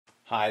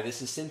Hi,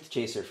 this is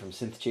Synthchaser from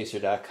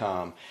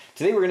Synthchaser.com.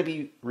 Today we're going to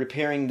be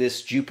repairing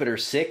this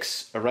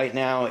JP-6. Right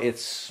now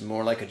it's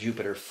more like a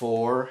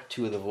JP-4.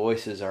 Two of the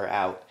voices are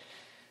out.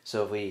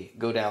 So if we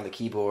go down the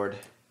keyboard,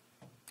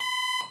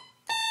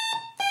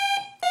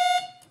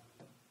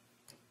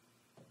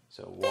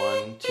 so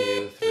 1,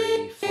 2,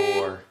 3,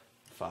 4,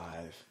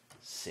 5,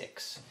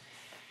 6.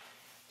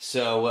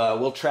 So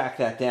we'll track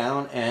that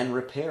down and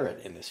repair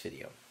it in this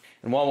video.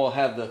 And while we'll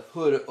have the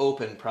hood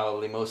open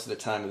probably most of the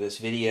time of this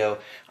video,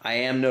 I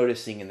am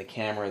noticing in the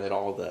camera that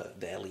all the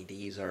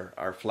LEDs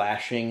are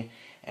flashing,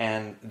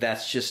 and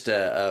that's just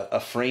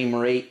a frame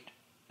rate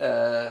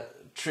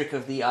trick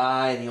of the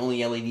eye. The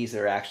only LEDs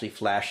that are actually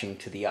flashing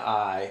to the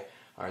eye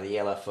are the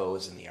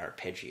LFOs and the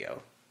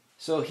arpeggio.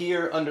 So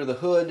here under the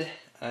hood,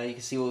 you can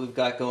see what we've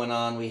got going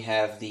on. We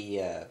have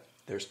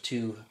there's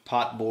two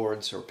pot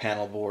boards or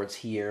panel boards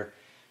here.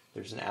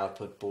 There's an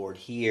output board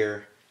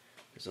here.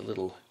 There's a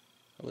little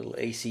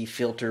AC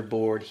filter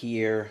board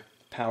here,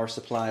 power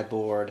supply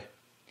board,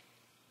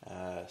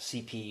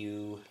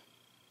 CPU,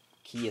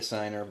 key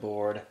assigner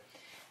board,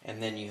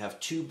 and then you have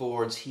two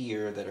boards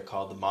here that are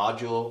called the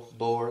module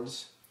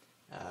boards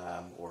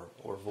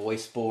or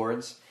voice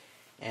boards,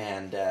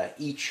 and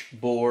each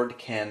board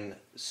can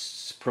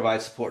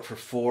provide support for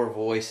 4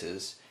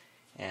 voices,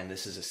 and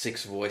this is a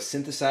 6-voice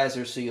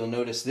synthesizer, so you'll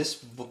notice this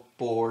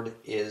board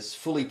is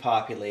fully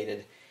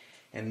populated,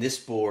 and this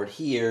board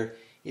here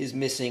is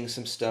missing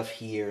some stuff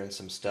here and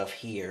some stuff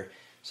here.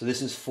 So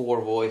this is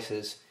 4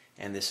 voices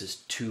and this is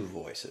 2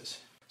 voices.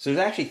 So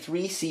there's actually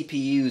 3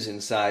 CPUs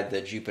inside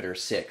the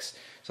JP-6.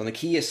 So on the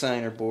key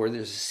assigner board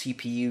there's a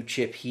CPU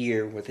chip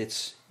here with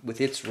its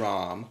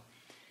ROM,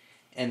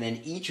 and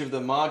then each of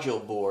the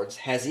module boards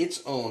has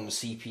its own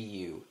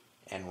CPU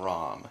and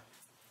ROM.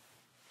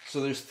 So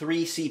there's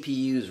 3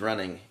 CPUs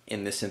running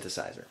in this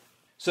synthesizer.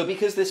 So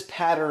because this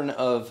pattern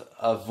of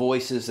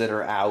voices that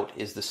are out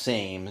is the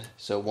same,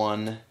 so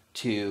 1,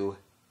 2,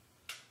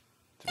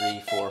 3,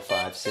 4,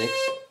 5, 6.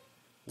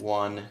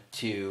 1,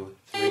 2,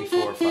 3,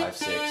 4, 5,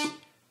 6.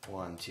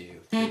 1, 2,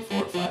 3,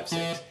 4, 5,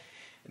 6.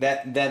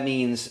 That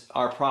means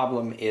our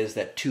problem is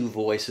that 2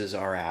 voices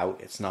are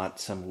out. It's not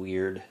some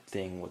weird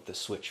thing with the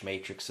switch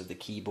matrix of the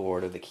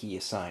keyboard or the key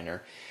assigner.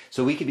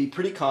 So we can be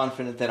pretty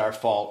confident that our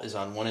fault is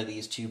on one of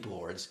these 2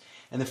 boards.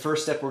 And the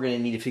first step we're going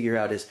to need to figure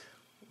out is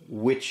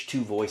which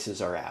 2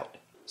 voices are out.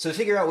 So to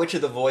figure out which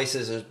of the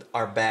voices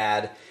are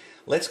bad,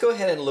 let's go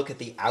ahead and look at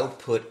the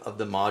output of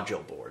the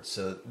module board.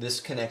 So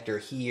this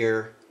connector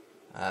here,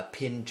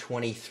 pin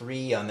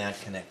 23 on that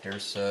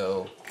connector,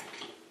 so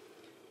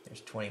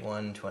there's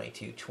 21,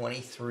 22,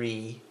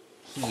 23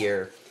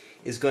 here,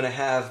 is going to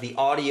have the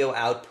audio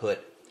output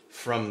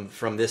from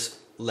this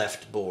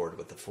left board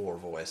with the 4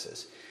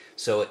 voices.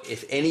 So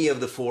if any of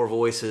the 4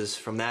 voices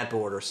from that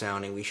board are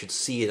sounding, we should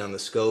see it on the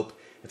scope.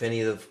 If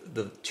any of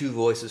the 2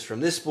 voices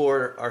from this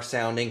board are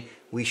sounding,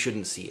 we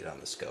shouldn't see it on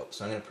the scope.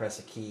 So I'm going to press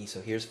a key.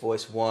 So here's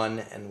voice 1,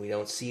 and we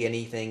don't see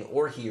anything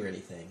or hear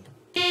anything.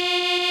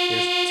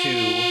 Here's 2,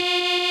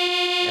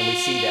 and we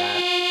see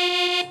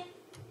that.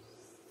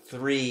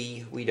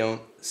 3, we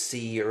don't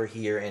see or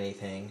hear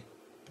anything.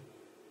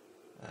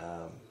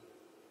 4,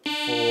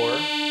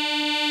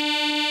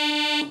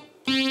 5,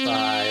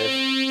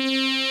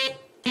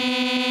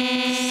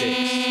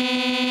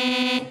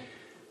 6.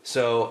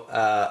 So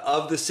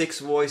of the 6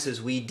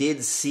 voices, we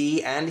did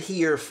see and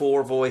hear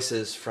 4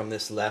 voices from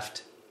this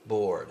left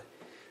board.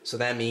 So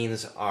that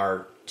means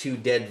our 2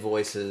 dead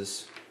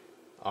voices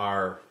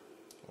or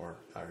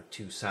our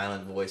 2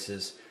 silent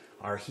voices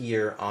are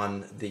here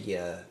on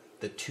the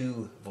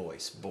 2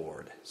 voice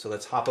board. So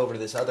let's hop over to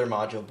this other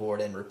module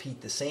board and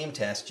repeat the same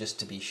test just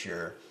to be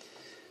sure.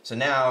 So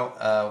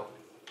now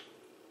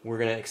we're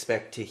going to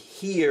expect to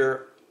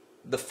hear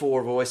the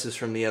 4 voices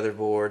from the other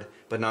board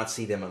but not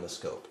see them on the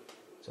scope.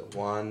 So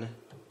 1,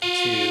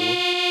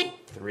 2,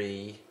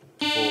 3,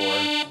 4,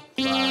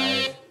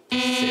 5,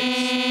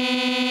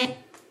 6.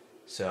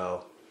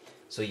 So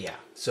yeah.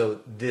 So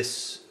the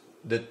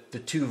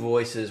 2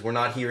 voices, we're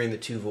not hearing the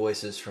 2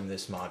 voices from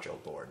this module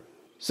board.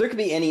 So there could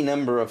be any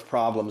number of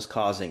problems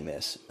causing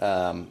this.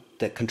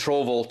 The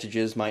control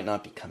voltages might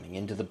not be coming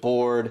into the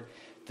board.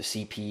 The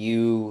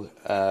CPU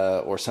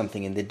or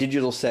something in the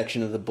digital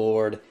section of the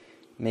board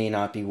may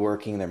not be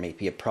working. There may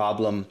be a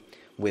problem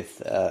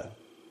with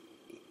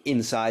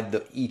inside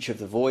each of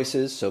the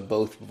voices, so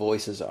both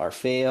voices are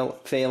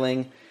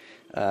failing,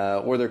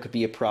 or there could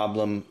be a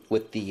problem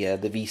with the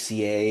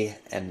VCA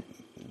and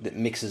that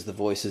mixes the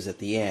voices at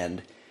the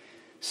end.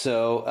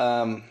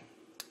 So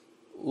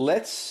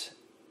let's,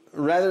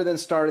 rather than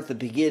start at the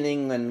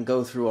beginning and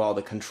go through all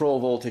the control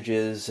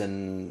voltages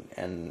and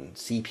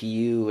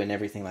CPU and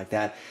everything like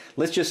that,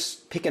 let's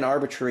just pick an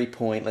arbitrary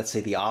point, let's say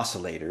the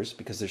oscillators,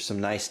 because there's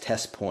some nice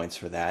test points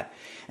for that,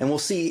 and we'll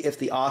see if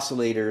the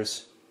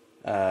oscillators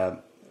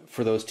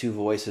for those 2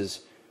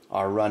 voices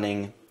are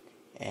running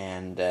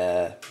and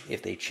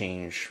if they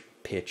change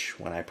pitch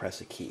when I press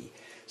a key.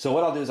 So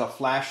what I'll do is I'll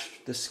flash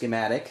the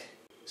schematic.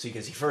 So you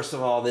can see, first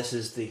of all, this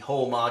is the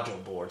whole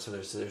module board. So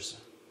there's a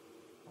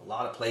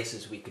lot of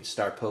places we could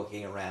start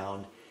poking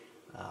around.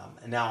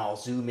 And now I'll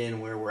zoom in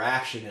where we're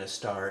actually going to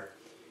start.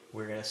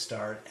 We're going to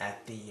start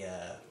at the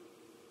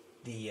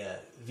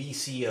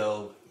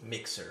VCO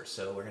mixer.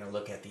 So we're going to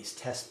look at these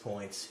test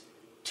points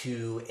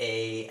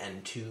 2A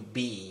and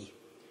 2B,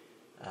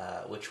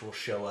 which will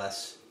show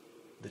us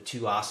the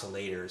two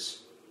oscillators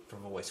for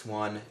voice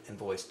 1 and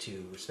voice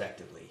 2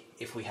 respectively,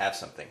 if we have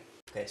something.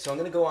 Okay, so I'm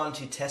going to go on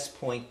to test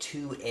point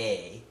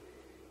 2A,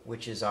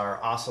 which is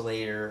our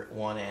oscillator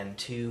 1 and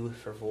 2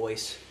 for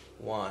voice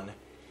 1.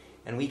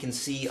 And we can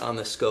see on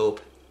the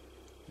scope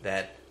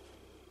that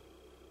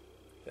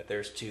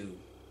there's two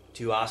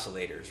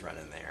oscillators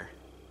running there.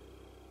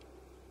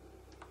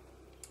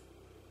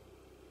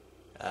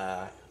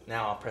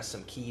 Now I'll press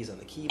some keys on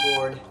the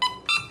keyboard,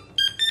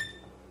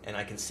 and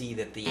I can see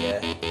that the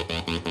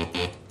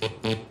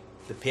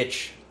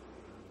pitch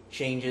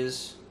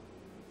changes,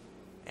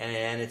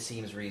 and it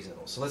seems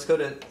reasonable. So let's go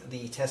to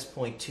the test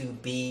point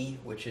 2B,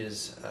 which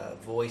is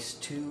voice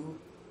 2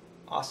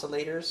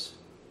 oscillators.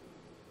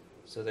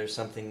 So there's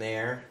something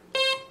there,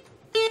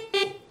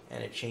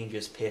 and it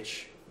changes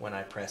pitch when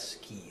I press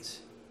keys,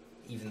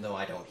 even though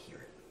I don't hear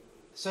it.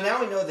 So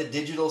now we know the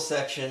digital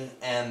section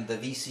and the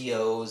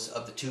VCOs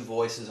of the two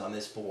voices on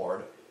this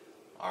board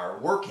are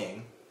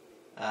working.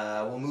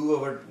 We'll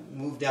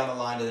move down the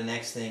line to the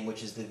next thing,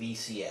 which is the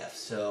VCF.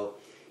 So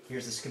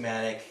here's the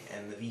schematic,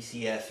 and the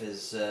VCF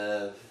is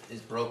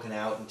broken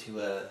out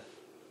into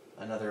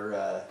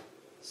another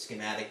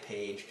schematic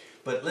page.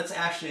 But let's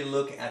actually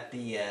look at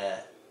the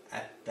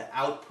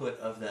output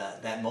of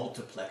that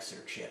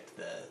multiplexer chip,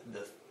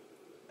 the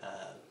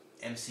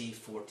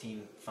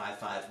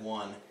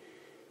MC14551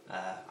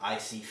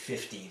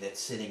 IC50 that's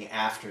sitting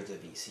after the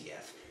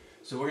VCF.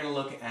 So we're going to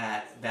look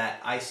at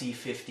that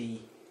IC50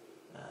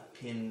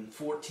 pin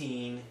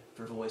 14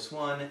 for voice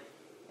 1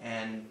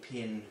 and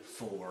pin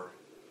 4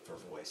 for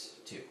voice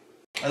 2.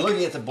 And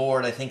looking at the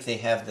board, I think they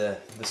have the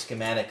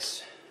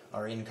schematics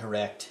are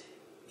incorrect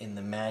in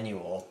the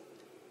manual,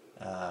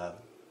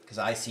 because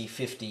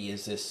IC50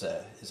 is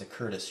a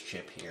Curtis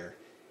chip here,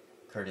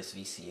 Curtis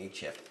VCA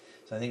chip.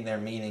 So I think they're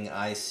meaning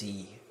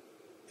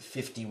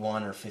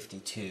IC51 or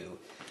 52.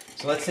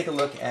 So let's take a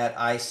look at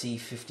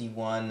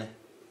IC51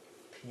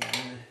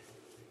 pin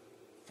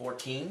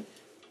 14.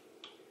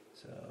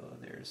 So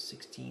there's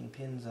 16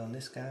 pins on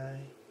this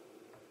guy.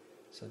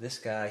 So this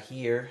guy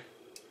here.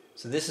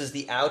 So this is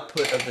the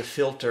output of the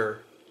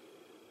filter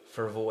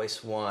for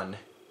voice 1.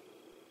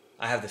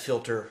 I have the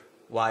filter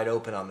wide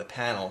open on the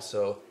panel,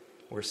 so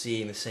we're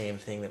seeing the same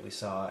thing that we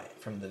saw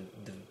from the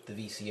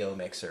VCO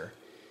mixer.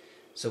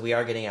 So we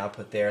are getting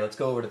output there. Let's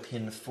go over to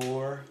pin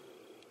 4.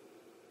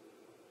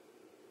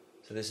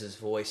 So this is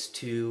voice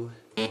 2.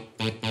 Yeah.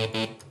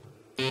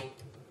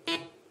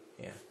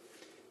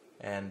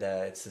 And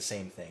it's the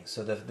same thing.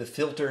 So the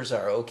filters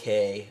are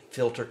okay.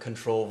 Filter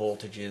control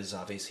voltages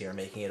obviously are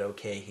making it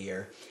okay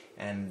here.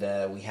 And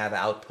we have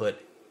output,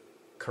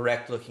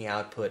 correct looking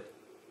output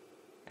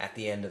at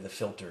the end of the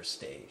filter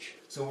stage.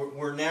 So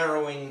we're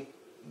narrowing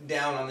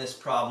down on this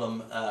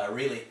problem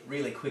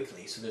really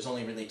quickly. So there's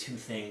only really two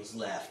things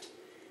left.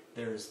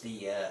 There's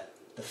the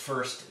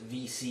first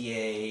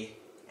VCA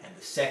and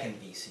the second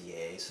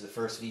VCA. So the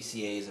first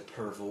VCA is a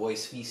per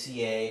voice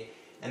VCA,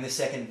 and the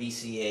second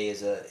VCA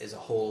is a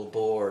whole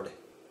board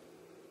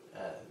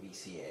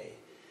VCA.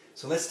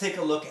 So let's take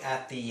a look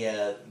at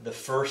the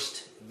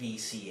first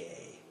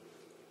VCA.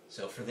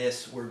 So for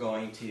this, we're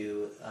going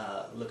to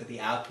look at the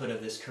output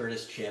of this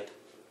Curtis chip.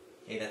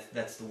 Hey,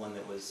 that's the one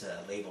that was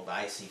labeled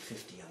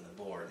IC50 on the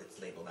board. It's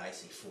labeled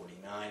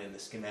IC49 in the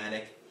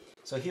schematic.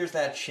 So here's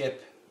that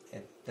chip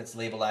that's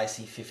labeled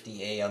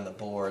IC50A on the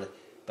board,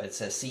 but it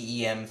says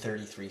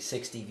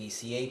CEM3360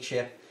 VCA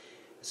chip.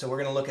 So we're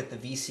going to look at the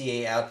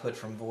VCA output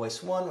from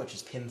voice 1, which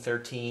is pin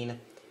 13.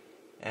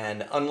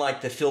 And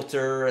unlike the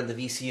filter and the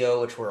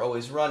VCO, which we're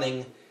always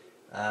running,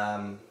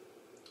 and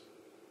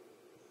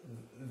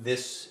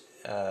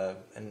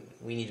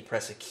we need to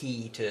press a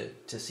key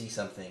to see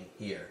something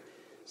here.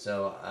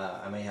 So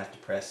I may have to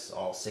press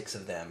all 6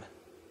 of them.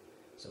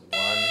 So 1,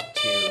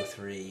 2,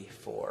 3,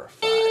 4,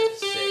 5,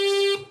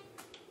 6.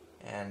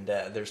 And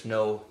there's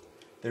no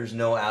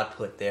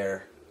output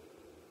there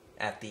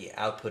at the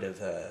output of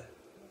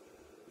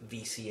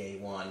VCA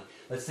 1.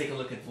 Let's take a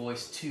look at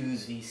voice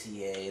 2's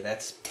VCA.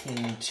 That's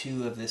pin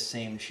 2 of this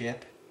same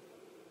chip.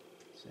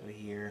 So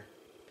here,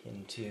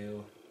 pin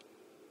 2.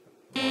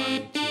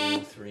 1,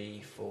 2,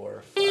 3,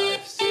 4,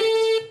 5, 6.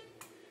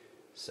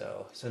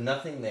 So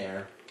nothing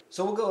there.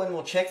 So we'll go and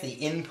we'll check the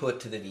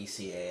input to the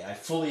VCA. I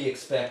fully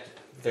expect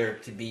there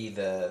to be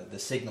the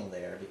signal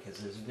there,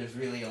 because there's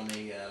really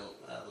only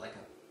like a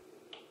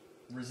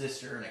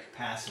resistor and a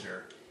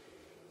capacitor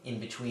in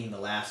between the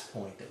last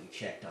point that we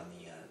checked on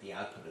the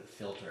output of the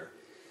filter.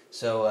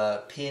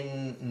 So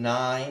pin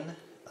 9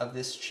 of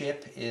this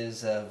chip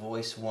is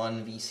voice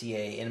 1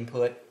 VCA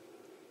input,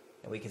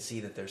 and we can see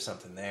that there's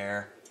something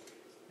there.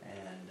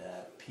 And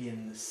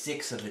pin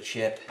 6 of the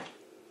chip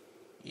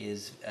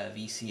is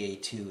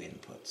VCA 2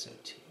 input, so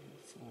 2,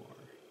 4,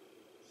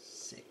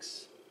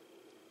 6.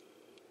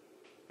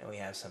 And we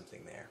have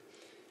something there.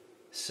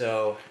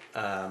 So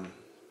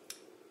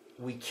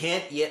we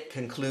can't yet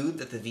conclude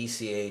that the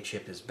VCA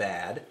chip is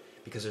bad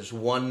because there's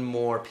one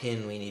more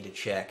pin we need to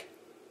check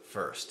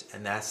first,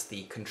 and that's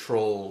the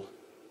control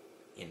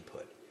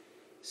input.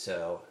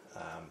 So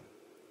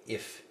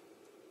if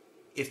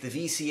the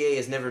VCA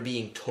is never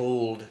being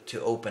told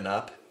to open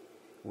up,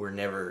 we're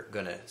never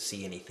going to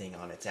see anything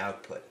on its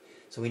output.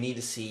 So we need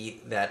to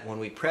see that when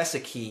we press a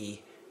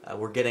key,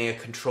 we're getting a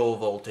control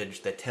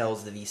voltage that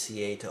tells the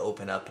VCA to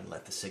open up and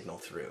let the signal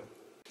through.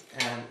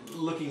 And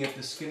looking at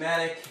the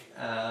schematic,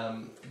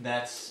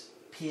 that's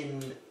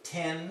pin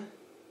 10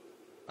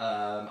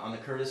 on the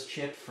Curtis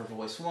chip for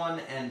voice 1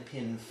 and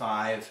pin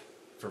 5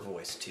 for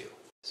voice 2.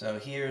 So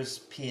here's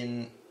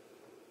pin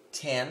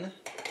 10,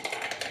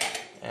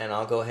 and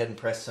I'll go ahead and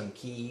press some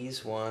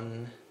keys.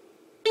 1,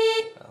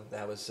 oh,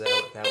 that was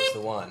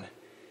the one.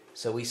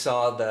 So we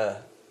saw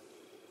the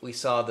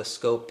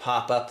scope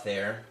pop up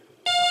there.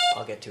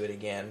 I'll get to it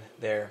again.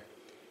 There,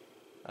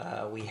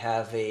 we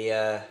have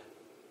the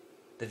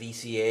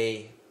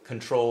VCA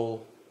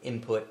control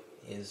input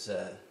is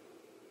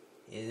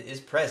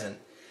present.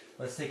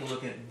 Let's take a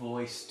look at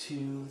voice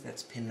 2.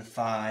 That's pin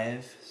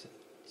 5. So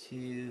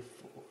 2,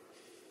 4,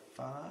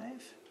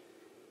 5.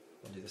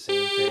 We'll do the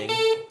same thing.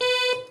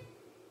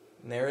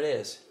 And there it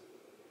is.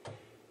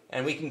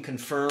 And we can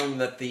confirm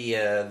that the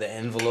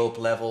envelope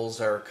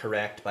levels are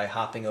correct by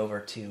hopping over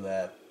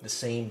to the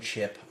same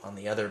chip on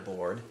the other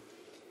board.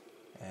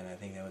 And I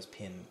think that was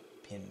pin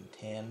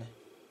 10.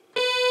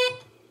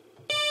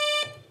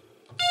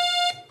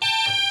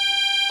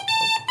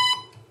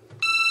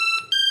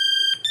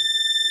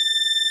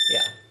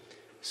 Yeah.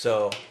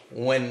 So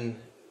when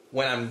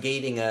I'm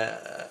gating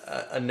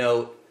a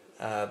note,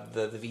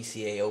 the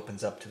VCA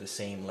opens up to the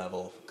same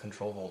level of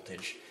control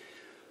voltage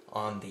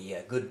on the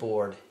good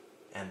board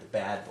and the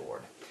bad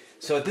board.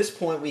 So at this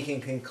point we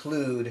can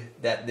conclude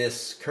that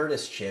this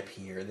Curtis chip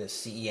here, this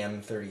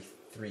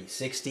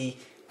CEM3360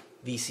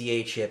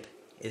 VCA chip,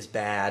 is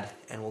bad,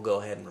 and we'll go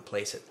ahead and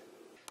replace it.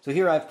 So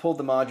here I've pulled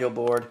the module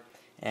board,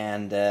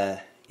 and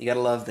you gotta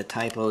love the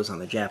typos on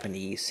the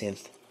Japanese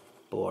synth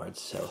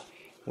boards. So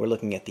we're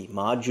looking at the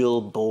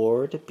module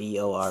board,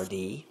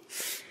 B-O-R-D,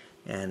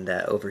 and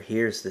over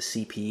here's the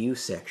CPU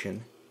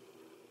section,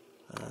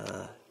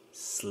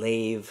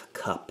 slave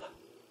cup.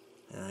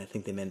 I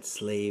think they meant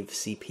slave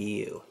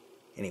CPU.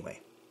 Anyway.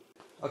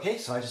 Okay,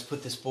 so I just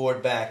put this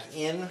board back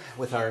in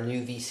with our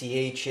new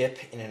VCA chip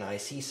in an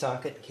IC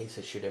socket in case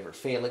it should ever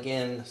fail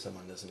again.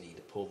 Someone doesn't need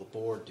to pull the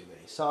board, do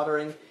any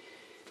soldering.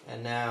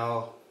 And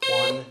now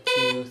 1,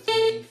 2,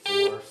 3,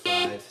 4,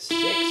 5,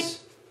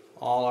 6.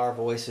 All our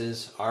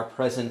voices are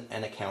present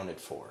and accounted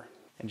for.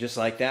 And just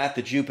like that,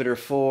 the Jupiter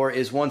 4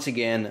 is once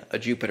again a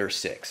Jupiter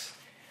 6.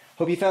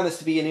 Hope you found this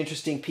to be an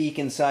interesting peek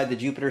inside the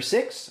Jupiter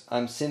 6.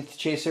 I'm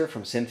Synthchaser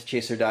from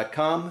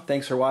synthchaser.com.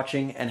 Thanks for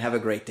watching and have a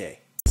great day.